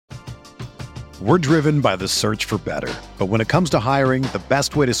We're driven by the search for better. But when it comes to hiring, the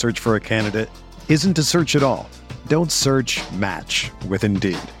best way to search for a candidate isn't to search at all. Don't search, match with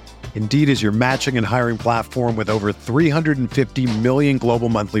Indeed. Indeed is your matching and hiring platform with over 350 million global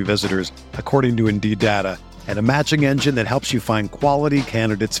monthly visitors, according to Indeed data, and a matching engine that helps you find quality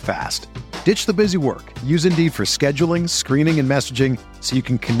candidates fast. Ditch the busy work. Use Indeed for scheduling, screening, and messaging so you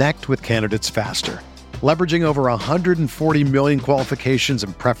can connect with candidates faster. Leveraging over 140 million qualifications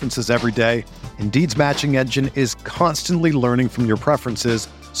and preferences every day, Indeed's matching engine is constantly learning from your preferences,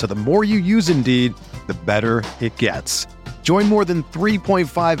 so the more you use Indeed, the better it gets. Join more than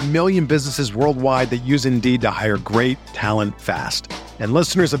 3.5 million businesses worldwide that use Indeed to hire great talent fast. And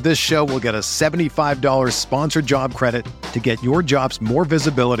listeners of this show will get a $75 sponsored job credit to get your jobs more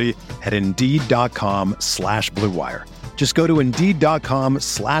visibility at Indeed.com/Blue Wire. Just go to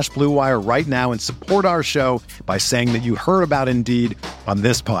Indeed.com/Blue Wire right now and support our show by saying that you heard about Indeed on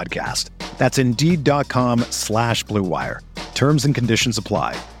this podcast. That's Indeed.com/Blue Wire. Terms and conditions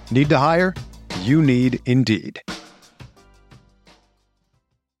apply. Need to hire? You need Indeed.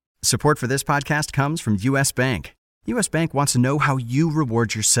 Support for this podcast comes from U.S. Bank. U.S. Bank wants to know how you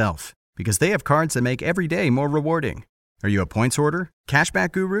reward yourself because they have cards that make every day more rewarding. Are you a points hoarder,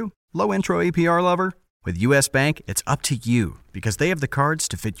 cashback guru, low intro APR lover? With U.S. Bank, it's up to you because they have the cards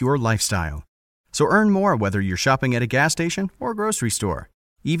to fit your lifestyle. So earn more whether you're shopping at a gas station or a grocery store,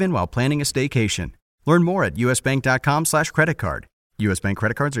 even while planning a staycation. Learn more at usbank.com/credit card. U.S. Bank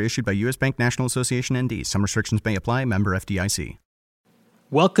credit cards are issued by U.S. Bank National Association ND. Some restrictions may apply. Member FDIC.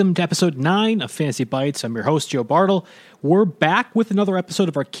 Welcome to episode 9 of Fantasy Bites. I'm your host, Joe Bartle. We're back with another episode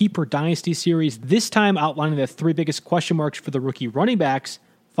of our Keeper Dynasty series, this time outlining the 3 biggest question marks for the rookie running backs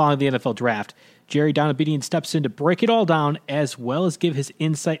following the NFL draft. Jerry Donabedian steps in to break it all down, as well as give his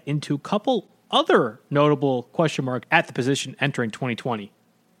insight into a couple other notable question marks at the position entering 2020.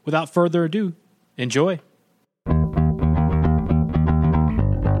 Without further ado, enjoy.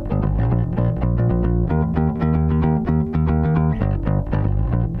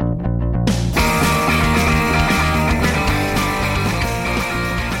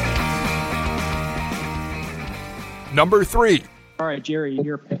 Number 3. All right, Jerry, in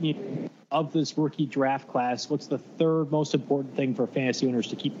your opinion of this rookie draft class, what's the third most important thing for fantasy owners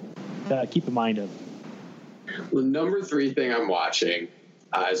to keep in mind of? The number 3 thing I'm watching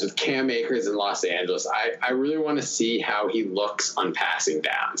is with Cam Akers in Los Angeles. I really want to see how he looks on passing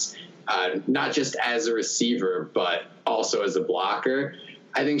downs, not just as a receiver, but also as a blocker.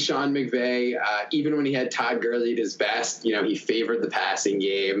 I think Sean McVay, even when he had Todd Gurley at his best, he favored the passing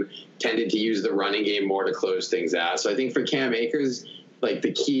game, tended to use the running game more to close things out. So I think for Cam Akers, like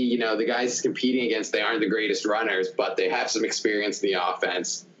the key, the guys he's competing against, they aren't the greatest runners, but they have some experience in the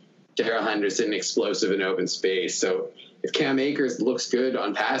offense. Darrell Henderson, explosive in open space. So if Cam Akers looks good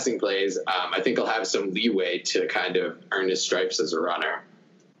on passing plays, I think he'll have some leeway to kind of earn his stripes as a runner.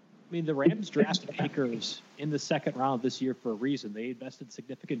 I mean, the Rams drafted Akers in the second round this year for a reason. They invested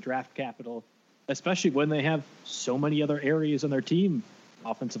significant draft capital, especially when they have so many other areas on their team,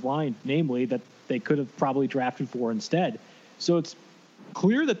 offensive line, namely, that they could have probably drafted for instead. So it's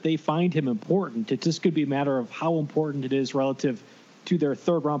clear that they find him important. It just could be a matter of how important it is relative to their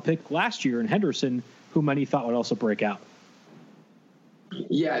third-round pick last year in Henderson, who many thought would also break out.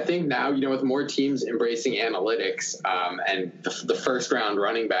 Yeah, I think now, with more teams embracing analytics and the first-round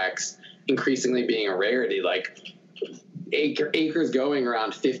running backs increasingly being a rarity, like Akers going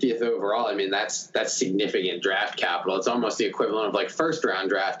around 50th overall, I mean, that's significant draft capital. It's almost the equivalent of like first-round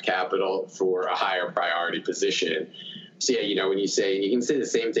draft capital for a higher priority position. So, yeah, when you can say the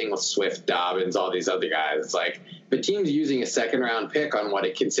same thing with Swift, Dobbins, all these other guys. It's like the team's using a second-round pick on what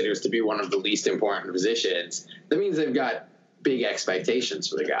it considers to be one of the least important positions. That means they've got big expectations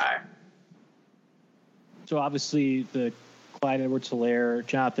for the guy. So obviously the Clyde Edwards-Helaire,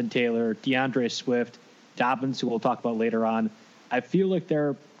 Jonathan Taylor, DeAndre Swift, Dobbins, who we'll talk about later on, I feel like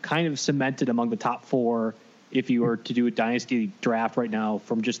they're kind of cemented among the top 4 if you were to do a dynasty draft right now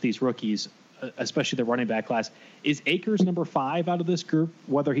from just these rookies, especially the running back class. Is Akers number 5 out of this group,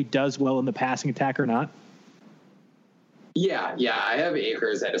 whether he does well in the passing attack or not? Yeah, I have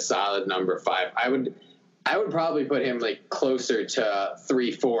Akers at a solid number 5. I would probably put him like closer to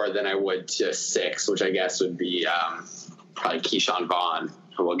 3-4 than I would to 6, which I guess would be probably Keyshawn Vaughn,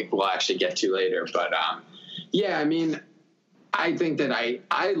 who we'll actually get to later. But yeah, I mean, I think that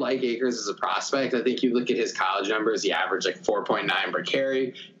I like Akers as a prospect. I think you look at his college numbers, he averaged like 4.9 per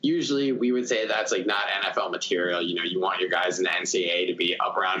carry. Usually we would say that's like not NFL material. You want your guys in the NCAA to be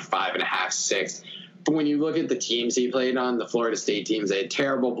up around 5.5, 6. But when you look at the teams he played on, the Florida State teams, they had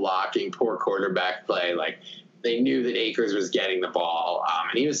terrible blocking, poor quarterback play. Like They knew that Akers was getting the ball,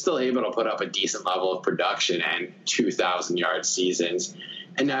 and he was still able to put up a decent level of production and 2,000-yard seasons.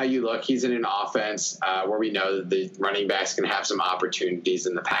 And now you look, he's in an offense where we know that the running backs can have some opportunities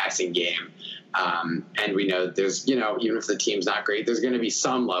in the passing game. And we know that there's, even if the team's not great, there's going to be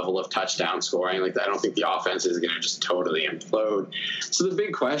some level of touchdown scoring. Like, I don't think the offense is going to just totally implode. So the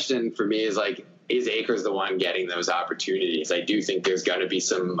big question for me is, like, is Akers the one getting those opportunities? I do think there's going to be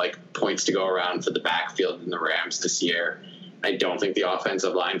some, like, points to go around for the backfield in the Rams this year. I don't think the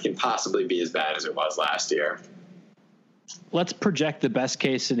offensive line can possibly be as bad as it was last year. Let's project the best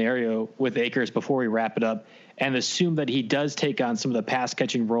case scenario with Akers before we wrap it up and assume that he does take on some of the pass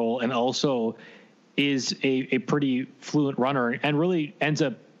catching role and also is a pretty fluent runner and really ends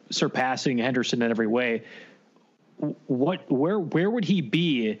up surpassing Henderson in every way. Where would he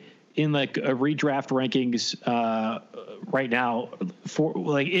be in like a redraft rankings right now for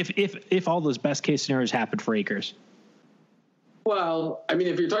like if all those best case scenarios happened for Akers? Well, I mean,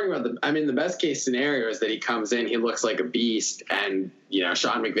 if you're talking about the best case scenario is that he comes in, he looks like a beast, and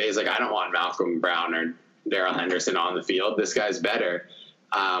Sean McVay's like, I don't want Malcolm Brown or Darrell Henderson on the field. This guy's better.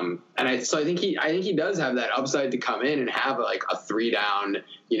 I think he does have that upside to come in and have like a 3-down,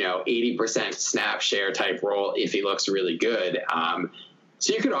 80% snap share type role if he looks really good.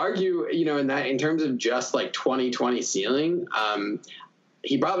 So you could argue, in terms of just like 2020 ceiling,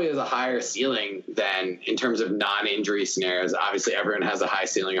 he probably has a higher ceiling than in terms of non-injury scenarios. Obviously, everyone has a high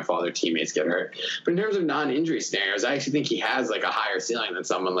ceiling if all their teammates get hurt. But in terms of non-injury scenarios, I actually think he has like a higher ceiling than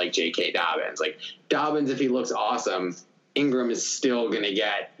someone like J.K. Dobbins. Like Dobbins, if he looks awesome, Ingram is still going to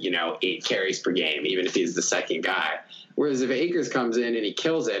get, 8 carries per game, even if he's the second guy. Whereas if Akers comes in and he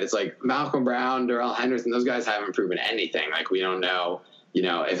kills it, it's like Malcolm Brown, Darrell Henderson, those guys haven't proven anything. Like we don't know.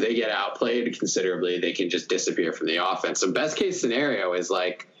 If they get outplayed considerably, they can just disappear from the offense. So best case scenario is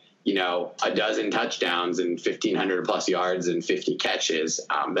like, a dozen touchdowns and 1,500 plus yards and 50 catches.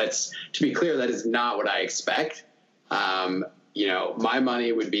 That's, to be clear, that is not what I expect. My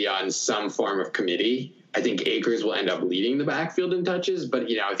money would be on some form of committee. I think Akers will end up leading the backfield in touches, but,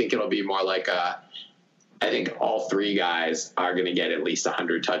 I think it'll be more like I think all 3 guys are going to get at least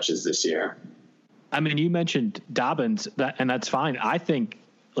 100 touches this year. I mean, you mentioned Dobbins, and that's fine. I think,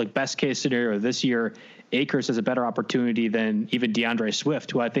 like, best case scenario this year, Akers has a better opportunity than even DeAndre Swift,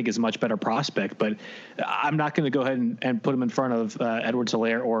 who I think is a much better prospect. But I'm not going to go ahead and put him in front of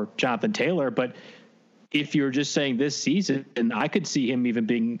Edwards-Helaire or Jonathan Taylor. But if you're just saying this season, I could see him even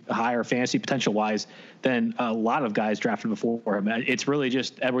being higher fantasy potential-wise than a lot of guys drafted before him. It's really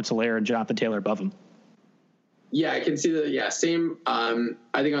just Edwards-Helaire and Jonathan Taylor above him. Yeah, I can see that. Yeah, same. I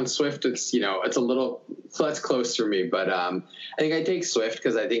think on Swift, it's it's a little less close for me, but I think I take Swift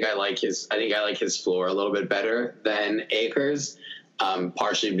because I think I like his floor a little bit better than Akers.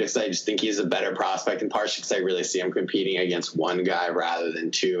 Partially because I just think he's a better prospect, and partially because I really see him competing against one guy rather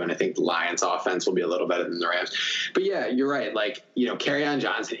than 2. And I think the Lions' offense will be a little better than the Rams. But yeah, you're right. Like Kerryon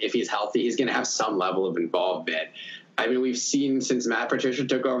Johnson, if he's healthy, he's going to have some level of involvement. I mean, we've seen since Matt Patricia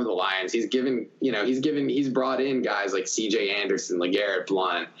took over the Lions, he's brought in guys like C.J. Anderson, LeGarrette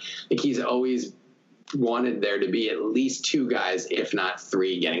Blount. Like he's always wanted there to be at least 2 guys, if not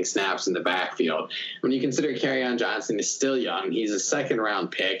 3, getting snaps in the backfield. When you consider Kerryon Johnson is still young, he's a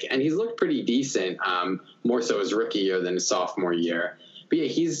 2nd-round pick, and he's looked pretty decent, more so his rookie year than his sophomore year. But yeah,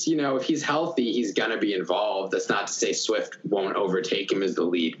 he's, if he's healthy, he's going to be involved. That's not to say Swift won't overtake him as the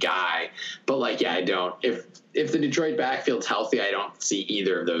lead guy. But I don't. If the Detroit backfield's healthy, I don't see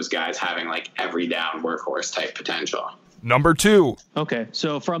either of those guys having every down workhorse type potential. Number 2. Okay,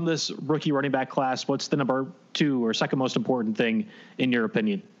 so from this rookie running back class, what's the number 2 or second most important thing in your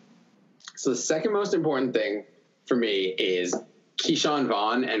opinion? So the second most important thing for me is Keyshawn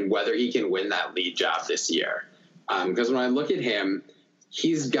Vaughn and whether he can win that lead job this year. Because when I look at him,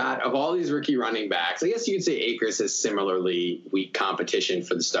 he's got, of all these rookie running backs, I guess you could say Akers has similarly weak competition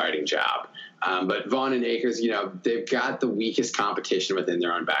for the starting job. But Vaughn and Akers, they've got the weakest competition within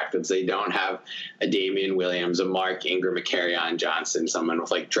their own backfields. They don't have a Damian Williams, a Mark Ingram, a Kerryon Johnson, someone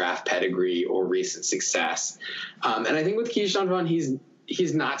with draft pedigree or recent success. And I think with Keyshawn Vaughn,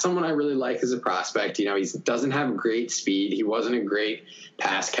 he's not someone I really like as a prospect. He doesn't have great speed. He wasn't a great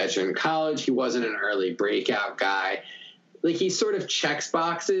pass catcher in college. He wasn't an early breakout guy. He sort of checks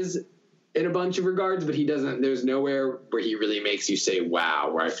boxes in a bunch of regards, but there's nowhere where he really makes you say,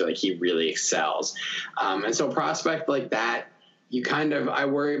 wow, where I feel like he really excels. And so a prospect like that, I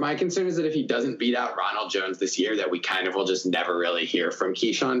worry. My concern is that if he doesn't beat out Ronald Jones this year, that we kind of will just never really hear from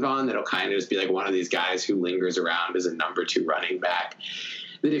Keyshawn Vaughn. That'll kind of just be one of these guys who lingers around as a number 2 running back.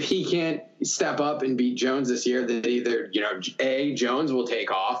 that if he can't step up and beat Jones this year, that either, Jones will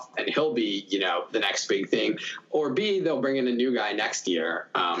take off and he'll be, the next big thing, or B, they'll bring in a new guy next year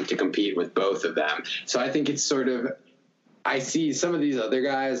to compete with both of them. So I think it's sort of, I see some of these other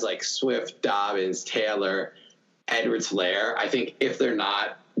guys like Swift, Dobbins, Taylor, Edwards-Helaire. I think if they're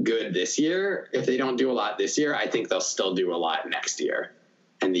not good this year, if they don't do a lot this year, I think they'll still do a lot next year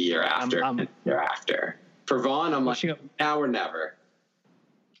and the year after and the year after. For Vaughn, I'm like, now or never.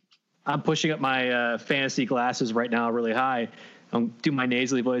 I'm pushing up my fantasy glasses right now really high. I'm doing my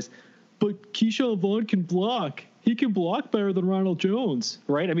nasally voice. But Keyshawn Vaughn can block. He can block better than Ronald Jones,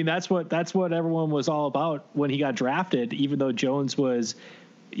 right? I mean, that's what everyone was all about when he got drafted, even though Jones was,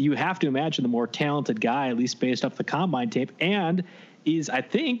 you have to imagine, the more talented guy, at least based off the combine tape, and is, I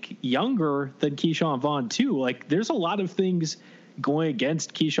think, younger than Keyshawn Vaughn too. Like, there's a lot of things going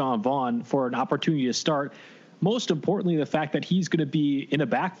against Keyshawn Vaughn for an opportunity to start. Most importantly, the fact that he's going to be in a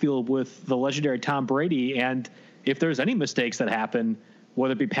backfield with the legendary Tom Brady. And if there's any mistakes that happen,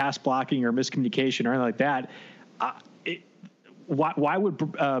 whether it be pass blocking or miscommunication or anything like that, why would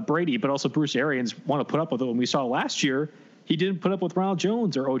Brady, but also Bruce Arians, want to put up with it? When we saw last year, he didn't put up with Ronald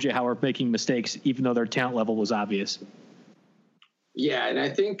Jones or O.J. Howard making mistakes, even though their talent level was obvious. Yeah, and I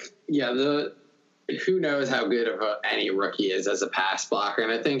think, who knows how good of any rookie is as a pass blocker.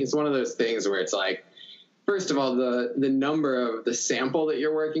 And I think it's one of those things where it's like, first of all, the number of the sample that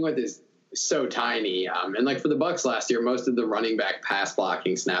you're working with is so tiny. And like for the Bucs last year, most of the running back pass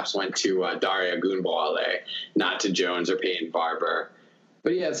blocking snaps went to Dario Ogunbowale, not to Jones or Peyton Barber.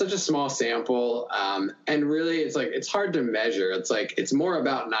 But yeah, it's such a small sample. And really, it's like, it's hard to measure. It's like, it's more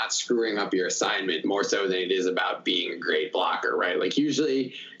about not screwing up your assignment more so than it is about being a great blocker, right? Like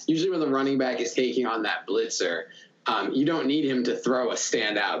usually when the running back is taking on that blitzer, you don't need him to throw a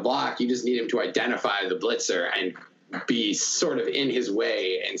standout block. You just need him to identify the blitzer and be sort of in his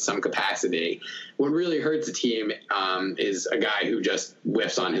way in some capacity. What really hurts a team is a guy who just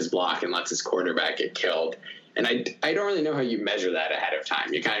whiffs on his block and lets his quarterback get killed. And I don't really know how you measure that ahead of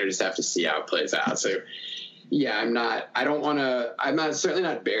time. You kind of just have to see how it plays out. So, yeah, I'm certainly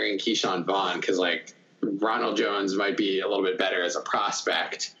not burying Keyshawn Vaughn because, like, Ronald Jones might be a little bit better as a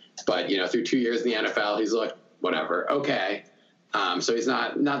prospect. But, through 2 years in the NFL, he's looked whatever. Okay. So he's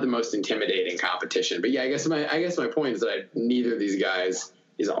not the most intimidating competition. But, yeah, I guess my point is that neither of these guys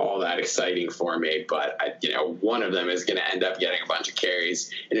is all that exciting for me, but one of them is going to end up getting a bunch of carries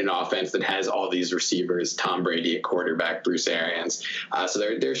in an offense that has all these receivers, Tom Brady at quarterback, Bruce Arians. So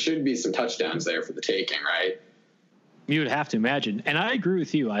there should be some touchdowns there for the taking, right? You would have to imagine. And I agree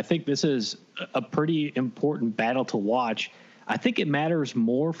with you. I think this is a pretty important battle to watch. I think it matters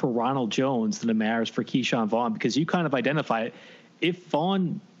more for Ronald Jones than it matters for Keyshawn Vaughn, because you kind of identify it. If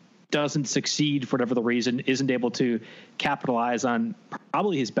Vaughn doesn't succeed for whatever the reason, isn't able to capitalize on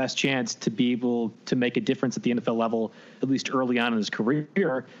probably his best chance to be able to make a difference at the NFL level, at least early on in his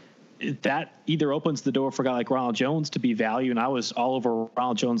career, that either opens the door for a guy like Ronald Jones to be value. And I was all over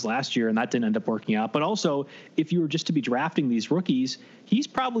Ronald Jones last year, and that didn't end up working out. But also, if you were just to be drafting these rookies, he's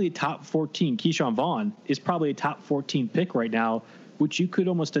probably a top 14. Keyshawn Vaughn is probably a top 14 pick right now, which you could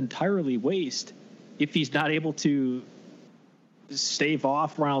almost entirely waste if he's not able to stave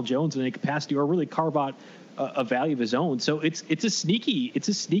off Ronald Jones in any capacity or really carve out a value of his own. So it's a sneaky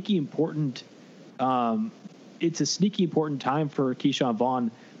important time for Keyshawn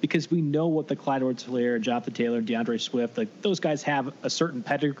Vaughn, because we know what the Clyde Edwards-Helaire, Jonathan Taylor, DeAndre Swift, like those guys have a certain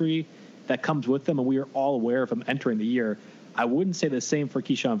pedigree that comes with them, and we are all aware of them entering the year. I wouldn't say the same for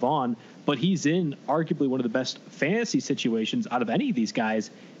Keyshawn Vaughn, but he's in arguably one of the best fantasy situations out of any of these guys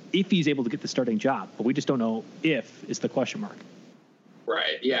if he's able to get the starting job. But we just don't know if is the question mark.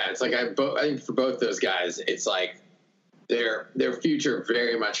 Right. Yeah. It's like I think for both those guys, it's like their future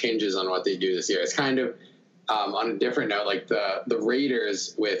very much hinges on what they do this year. It's kind of on a different note, like the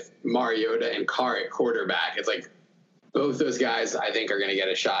Raiders with Mariota and Carr at quarterback. It's like both those guys, I think, are going to get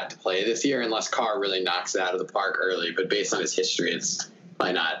a shot to play this year unless Carr really knocks it out of the park early. But based on his history, it's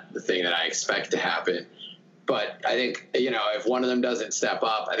probably not the thing that I expect to happen. But I think, if one of them doesn't step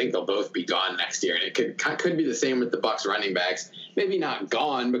up, I think they'll both be gone next year. And it could be the same with the Bucs running backs. Maybe not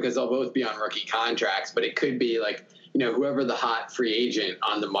gone because they'll both be on rookie contracts, but it could be like, whoever the hot free agent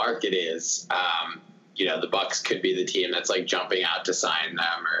on the market is, the Bucs could be the team that's like jumping out to sign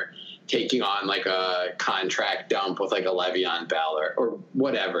them or taking on like a contract dump with like a Le'Veon Bell or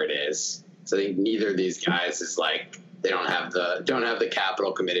whatever it is. So I think neither of these guys is like, they don't have the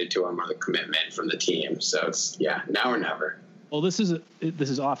capital committed to them or the commitment from the team. So it's now or never. Well, this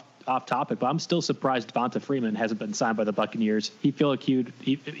is off topic, but I'm still surprised Devonta Freeman hasn't been signed by the Buccaneers.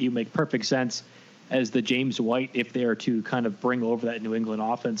 You make perfect sense. as the James White if they are to kind of bring over that New England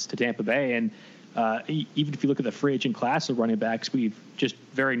offense to Tampa Bay. And even if you look at the free agent class of running backs, we've just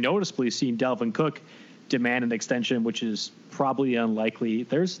very noticeably seen Dalvin Cook demand an extension, which is probably unlikely.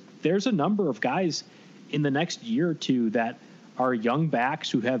 There's a number of guys in the next year or two that are young backs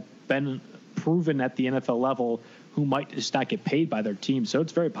who have been proven at the NFL level who might just not get paid by their team. So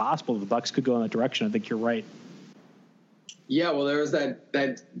it's very possible the Bucs could go in that direction. I think you're right. Yeah, well, there was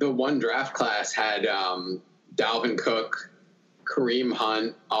the one draft class had Dalvin Cook, Kareem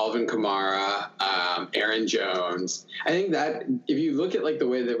Hunt, Alvin Kamara, Aaron Jones. I think that if you look at like the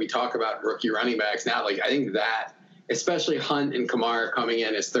way that we talk about rookie running backs now, like I think that especially Hunt and Kamara coming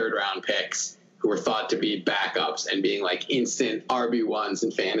in as third-round picks who were thought to be backups and being like instant RB1s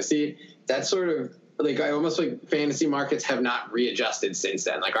in fantasy, that's sort of like I almost like fantasy markets have not readjusted since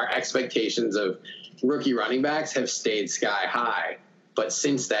then. Like our expectations of rookie running backs have stayed sky high. But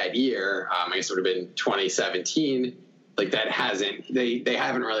since that year, I guess it would have been 2017, like that hasn't, they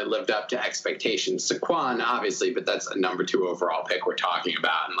haven't really lived up to expectations. Saquon, obviously, but that's a number 2 overall pick we're talking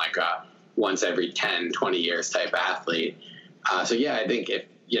about and like a once every 10, 20 years type athlete. So yeah, I think if,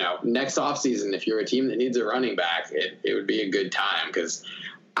 next offseason, if you're a team that needs a running back, it would be a good time because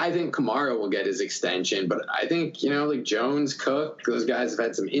I think Kamara will get his extension, but I think, like Jones, Cook, those guys have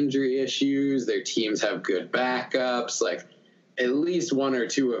had some injury issues. Their teams have good backups. Like at least 1 or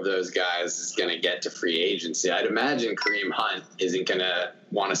 2 of those guys is going to get to free agency. I'd imagine Kareem Hunt isn't going to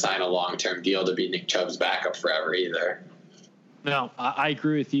want to sign a long-term deal to be Nick Chubb's backup forever either. No, I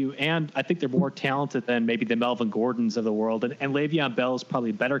agree with you. And I think they're more talented than maybe the Melvin Gordons of the world. And Le'Veon Bell is probably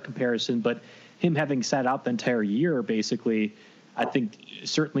a better comparison, but him having sat out the entire year, basically, I think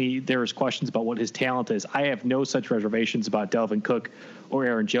certainly there's questions about what his talent is. I have no such reservations about Dalvin Cook or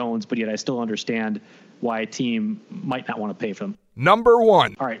Aaron Jones, but yet I still understand why a team might not want to pay for them. Number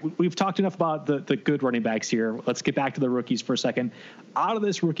 1. All right, we've talked enough about the good running backs here. Let's get back to the rookies for a second. Out of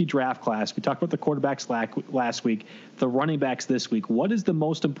this rookie draft class, we talked about the quarterbacks last week, the running backs this week. What is the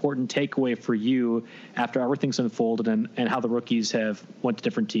most important takeaway for you after everything's unfolded and how the rookies have went to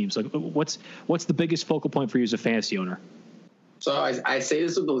different teams? Like, what's the biggest focal point for you as a fantasy owner? So I say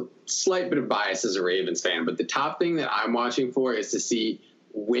this with a slight bit of bias as a Ravens fan, but the top thing that I'm watching for is to see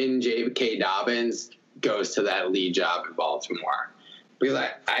when J.K. Dobbins goes to that lead job in Baltimore. Because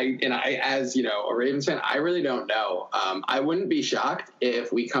I as a Ravens fan, I really don't know. I wouldn't be shocked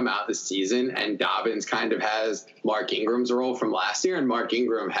if we come out this season and Dobbins kind of has Mark Ingram's role from last year and Mark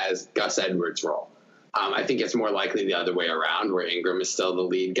Ingram has Gus Edwards' role. I think it's more likely the other way around, where Ingram is still the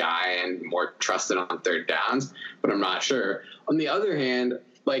lead guy and more trusted on third downs, but I'm not sure. On the other hand,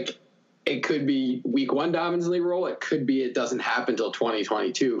 like it could be week 1 Dobbins lead role. It could be it doesn't happen until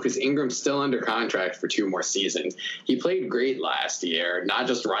 2022 because Ingram's still under contract for 2 more seasons. He played great last year, not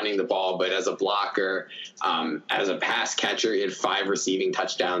just running the ball, but as a blocker, as a pass catcher. He had 5 receiving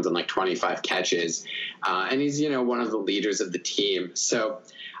touchdowns on like 25 catches. And he's, one of the leaders of the team. So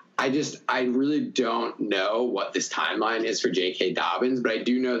I really don't know what this timeline is for J.K. Dobbins, but I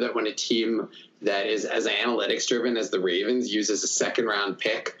do know that when a team that is as analytics driven as the Ravens uses a 2nd-round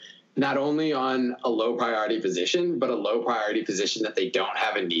pick, not only on a low priority position, but a low priority position that they don't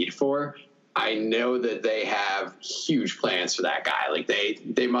have a need for, I know that they have huge plans for that guy. Like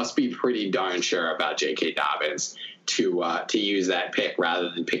they must be pretty darn sure about J.K. Dobbins to use that pick rather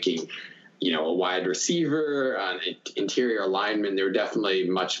than picking a wide receiver, an interior lineman. There are definitely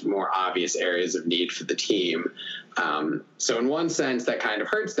much more obvious areas of need for the team. So in one sense, that kind of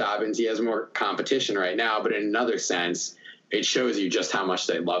hurts Dobbins. He has more competition right now, but in another sense, it shows you just how much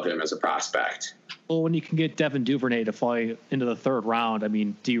they love him as a prospect. Well, when you can get Devin Duvernay to fly into the 3rd round, I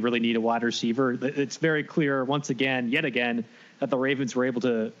mean, do you really need a wide receiver? It's very clear yet again, that the Ravens were able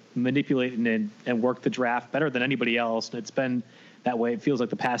to manipulate and work the draft better than anybody else. And it's been that way. It feels like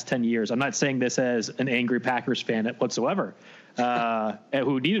the past 10 years. I'm not saying this as an angry Packers fan whatsoever,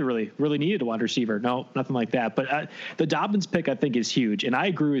 who really needed a wide receiver. No, nothing like that. But the Dobbins pick, I think, is huge. And I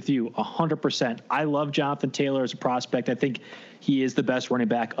agree with you 100%. I love Jonathan Taylor as a prospect. I think he is the best running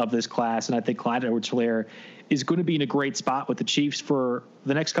back of this class. And I think Clyde Edwards-Helaire is going to be in a great spot with the Chiefs for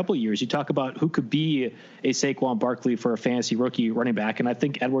the next couple of years. You talk about who could be a Saquon Barkley for a fantasy rookie running back. And I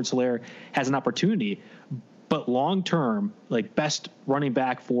think Edwards-Helaire has an opportunity. But long-term, like best running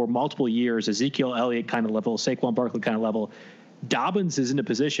back for multiple years, Ezekiel Elliott kind of level, Saquon Barkley kind of level, Dobbins is in a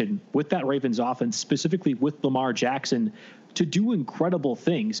position with that Ravens offense, specifically with Lamar Jackson, to do incredible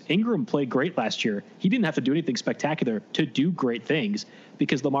things. Ingram played great last year. He didn't have to do anything spectacular to do great things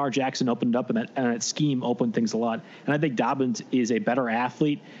because Lamar Jackson opened up and that scheme opened things a lot. And I think Dobbins is a better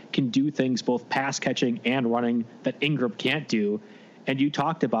athlete, can do things both pass catching and running that Ingram can't do. And you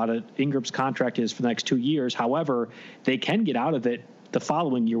talked about it. Ingram's contract is for the next 2 years. However, they can get out of it the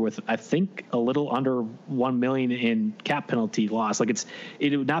following year with, I think, a little under $1 million in cap penalty loss. Like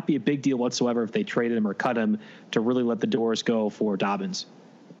it would not be a big deal whatsoever if they traded him or cut him to really let the doors go for Dobbins.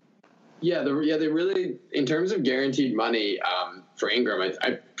 Yeah, they really, in terms of guaranteed money for Ingram,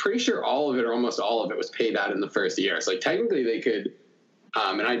 I'm pretty sure all of it or almost all of it was paid out in the first year. So like technically they could.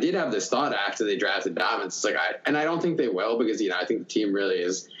 And I did have this thought after they drafted Dobbins. It's like I don't think they will because, I think the team really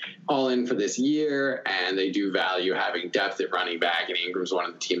is all in for this year and they do value having depth at running back, and Ingram's one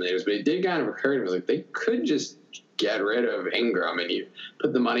of the team leaders. But it did kind of occur to me, like, they could just get rid of Ingram and you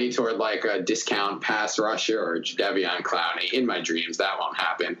put the money toward like a discount pass rusher or Jadeveon Clowney. In my dreams, that won't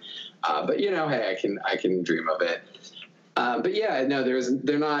happen. But hey, I can dream of it. But yeah, no,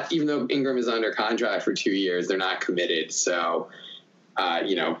 they're not, even though Ingram is under contract for 2 years, they're not committed. So, I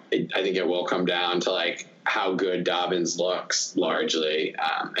think it will come down to like how good Dobbins looks largely.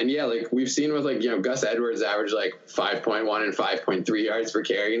 And yeah, like we've seen with like, Gus Edwards averaged like 5.1 and 5.3 yards per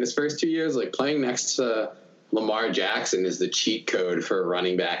carry in his first 2 years. Like playing next to Lamar Jackson is the cheat code for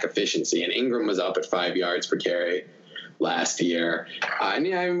running back efficiency. And Ingram was up at 5 yards per carry last year. And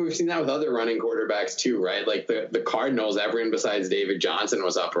yeah, I mean, we've seen that with other running quarterbacks too, right? Like the Cardinals, everyone besides David Johnson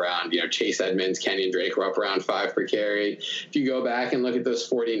was up around, Chase Edmonds, Kenyon Drake were up around 5 per carry. If you go back and look at those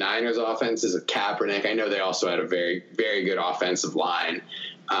 49ers offenses of Kaepernick, I know they also had a very, very good offensive line.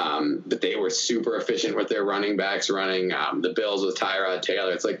 But they were super efficient with their running backs running. The Bills with Tyrod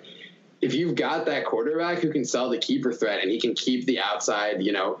Taylor. It's like, if you've got that quarterback who can sell the keeper threat and he can keep the outside,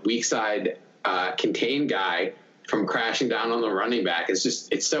 weak side contained guy from crashing down on the running back,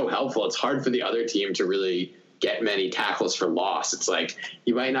 it's so helpful. It's hard for the other team to really get many tackles for loss. It's like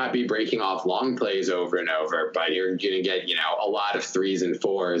you might not be breaking off long plays over and over, but you're going to get, a lot of 3s and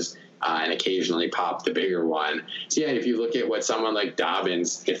 4s and occasionally pop the bigger one. So yeah, if you look at what someone like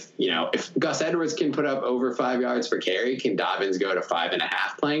Dobbins, if Gus Edwards can put up over 5 yards per carry, can Dobbins go to 5.5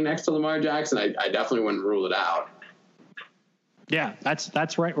 playing next to Lamar Jackson? I definitely wouldn't rule it out. Yeah,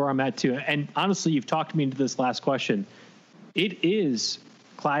 that's right where I'm at too. And honestly, you've talked me into this last question. It is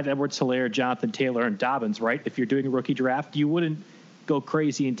Clyde Edwards-Helaire, Jonathan Taylor, and Dobbins, right? If you're doing a rookie draft, you wouldn't go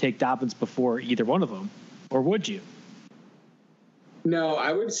crazy and take Dobbins before either one of them, or would you? No,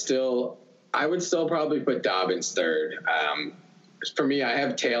 I would still probably put Dobbins third. For me, I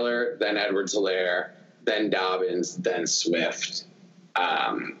have Taylor, then Edwards-Helaire, then Dobbins, then Swift.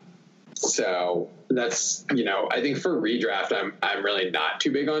 So that's, I think for redraft, I'm really not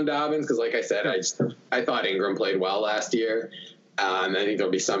too big on Dobbins because, like I said, I thought Ingram played well last year. I think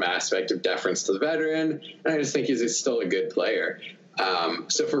there'll be some aspect of deference to the veteran, and I just think he's still a good player.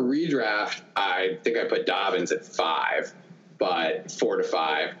 So for redraft, I think I put Dobbins at 5, but 4 to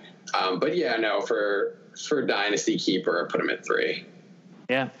 5. But yeah, no, for Dynasty keeper, I put him at 3.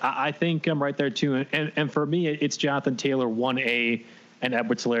 Yeah, I think I'm right there too. And for me, it's Jonathan Taylor 1A and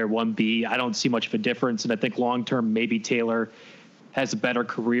Edwards-Helaire 1B. I don't see much of a difference, and I think long-term maybe Taylor has a better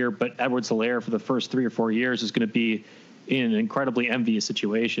career, but Edwards-Helaire for the first 3 or 4 years is going to be in an incredibly envious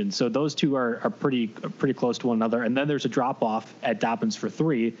situation. So those two are pretty close to one another. And then there's a drop-off at Dobbins for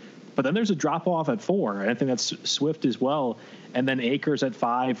 3, but then there's a drop-off at 4, and I think that's Swift as well. And then Akers at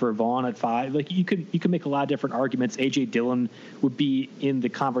 5 or Vaughn at 5. Like you could make a lot of different arguments. A.J. Dillon would be in the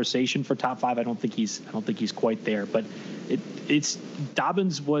conversation for top 5. I don't think he's quite there, but it's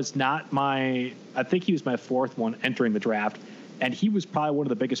Dobbins was not I think he was my 4th one entering the draft, and he was probably one of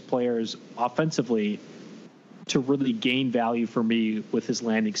the biggest players offensively to really gain value for me with his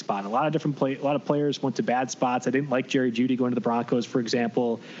landing spot. A lot of players went to bad spots. I didn't like Jerry Jeudy going to the Broncos, for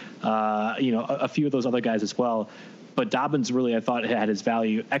example. A few of those other guys as well. But Dobbins really, I thought, had his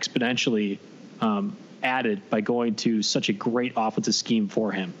value exponentially added by going to such a great offensive scheme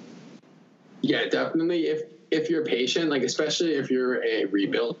for him. Yeah, definitely. If you're patient, like especially if you're a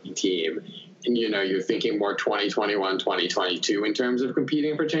rebuilding team and you're thinking more 2021, 2022 in terms of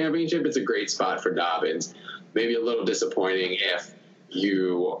competing for championship, it's a great spot for Dobbins. Maybe a little disappointing if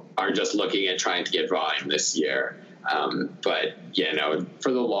you are just looking at trying to get volume this year. But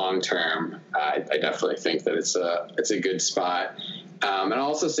for the long term, I definitely think that it's a good spot. And I'll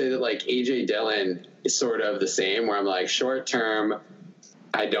also say that like A.J. Dillon is sort of the same, where I'm like short term,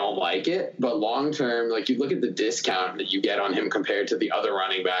 I don't like it, but long term, like you look at the discount that you get on him compared to the other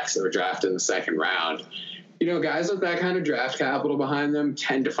running backs that were drafted in the 2nd round. Guys with that kind of draft capital behind them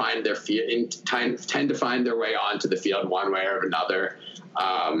tend to find their way onto the field one way or another.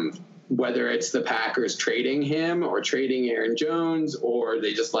 Whether it's the Packers trading him or trading Aaron Jones, or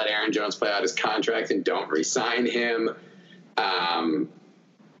they just let Aaron Jones play out his contract and don't re-sign him.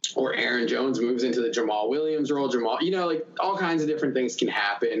 or Aaron Jones moves into the Jamal Williams role. Like all kinds of different things can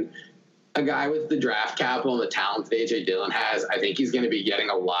happen. A guy with the draft capital and the talent that A.J. Dillon has, I think he's going to be getting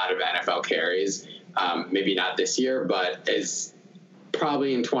a lot of NFL carries. Maybe not this year, but is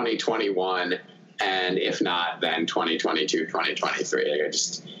probably in 2021. And if not, then 2022, 2023.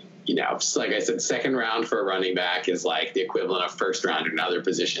 Just like I said, second round for a running back is like the equivalent of first round in other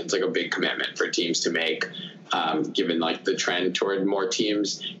positions, like a big commitment for teams to make, given like the trend toward more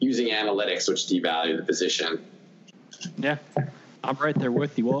teams using analytics, which devalue the position. Yeah, I'm right there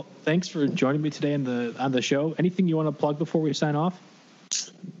with you. Well, thanks for joining me today on the show. Anything you want to plug before we sign off?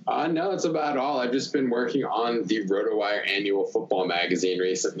 No, that's about all. I've just been working on the RotoWire annual football magazine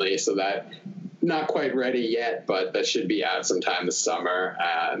recently, so that not quite ready yet, but that should be out sometime this summer,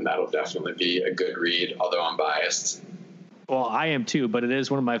 and that'll definitely be a good read, although I'm biased. Well, I am too, but it is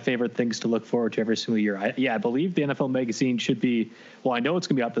one of my favorite things to look forward to every single year. I believe the NFL magazine should be, well, I know it's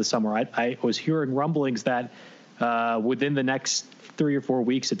going to be out this summer. I was hearing rumblings that within the next 3 or 4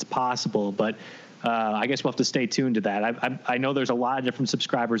 weeks it's possible, but I guess we'll have to stay tuned to that. I know there's a lot of different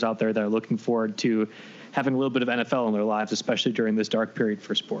subscribers out there that are looking forward to having a little bit of NFL in their lives, especially during this dark period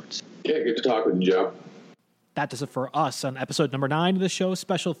for sports. Yeah, good to talk with you, Joe. That does it for us on episode number 9 of the show.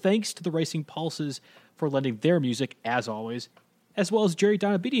 Special thanks to the Racing Pulses for lending their music, as always, as well as Jerry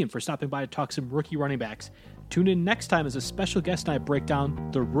Donabedian for stopping by to talk some rookie running backs. Tune in next time as a special guest and I break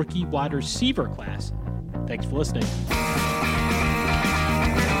down the rookie wide receiver class. Thanks for listening.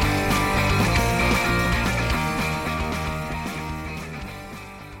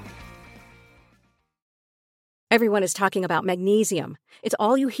 Everyone is talking about magnesium. It's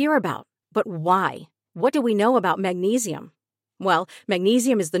all you hear about. But why? What do we know about magnesium? Well,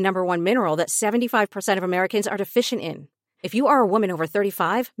 magnesium is the number one mineral that 75% of Americans are deficient in. If you are a woman over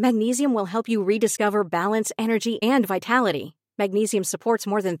 35, magnesium will help you rediscover balance, energy, and vitality. Magnesium supports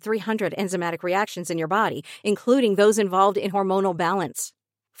more than 300 enzymatic reactions in your body, including those involved in hormonal balance.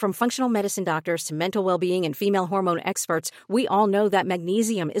 From functional medicine doctors to mental well-being and female hormone experts, we all know that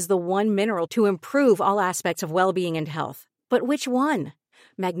magnesium is the one mineral to improve all aspects of well-being and health. But which one?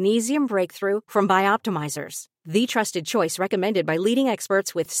 Magnesium Breakthrough from Bioptimizers, the trusted choice recommended by leading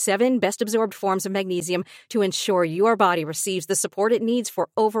experts with 7 best-absorbed forms of magnesium to ensure your body receives the support it needs for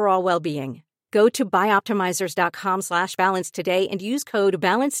overall well-being. Go to bioptimizers.com/balance today and use code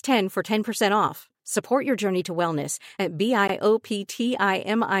BALANCE10 for 10% off. Support your journey to wellness at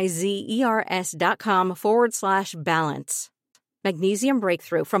bioptimizers.com/balance. Magnesium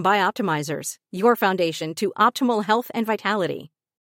Breakthrough from Bioptimizers, your foundation to optimal health and vitality.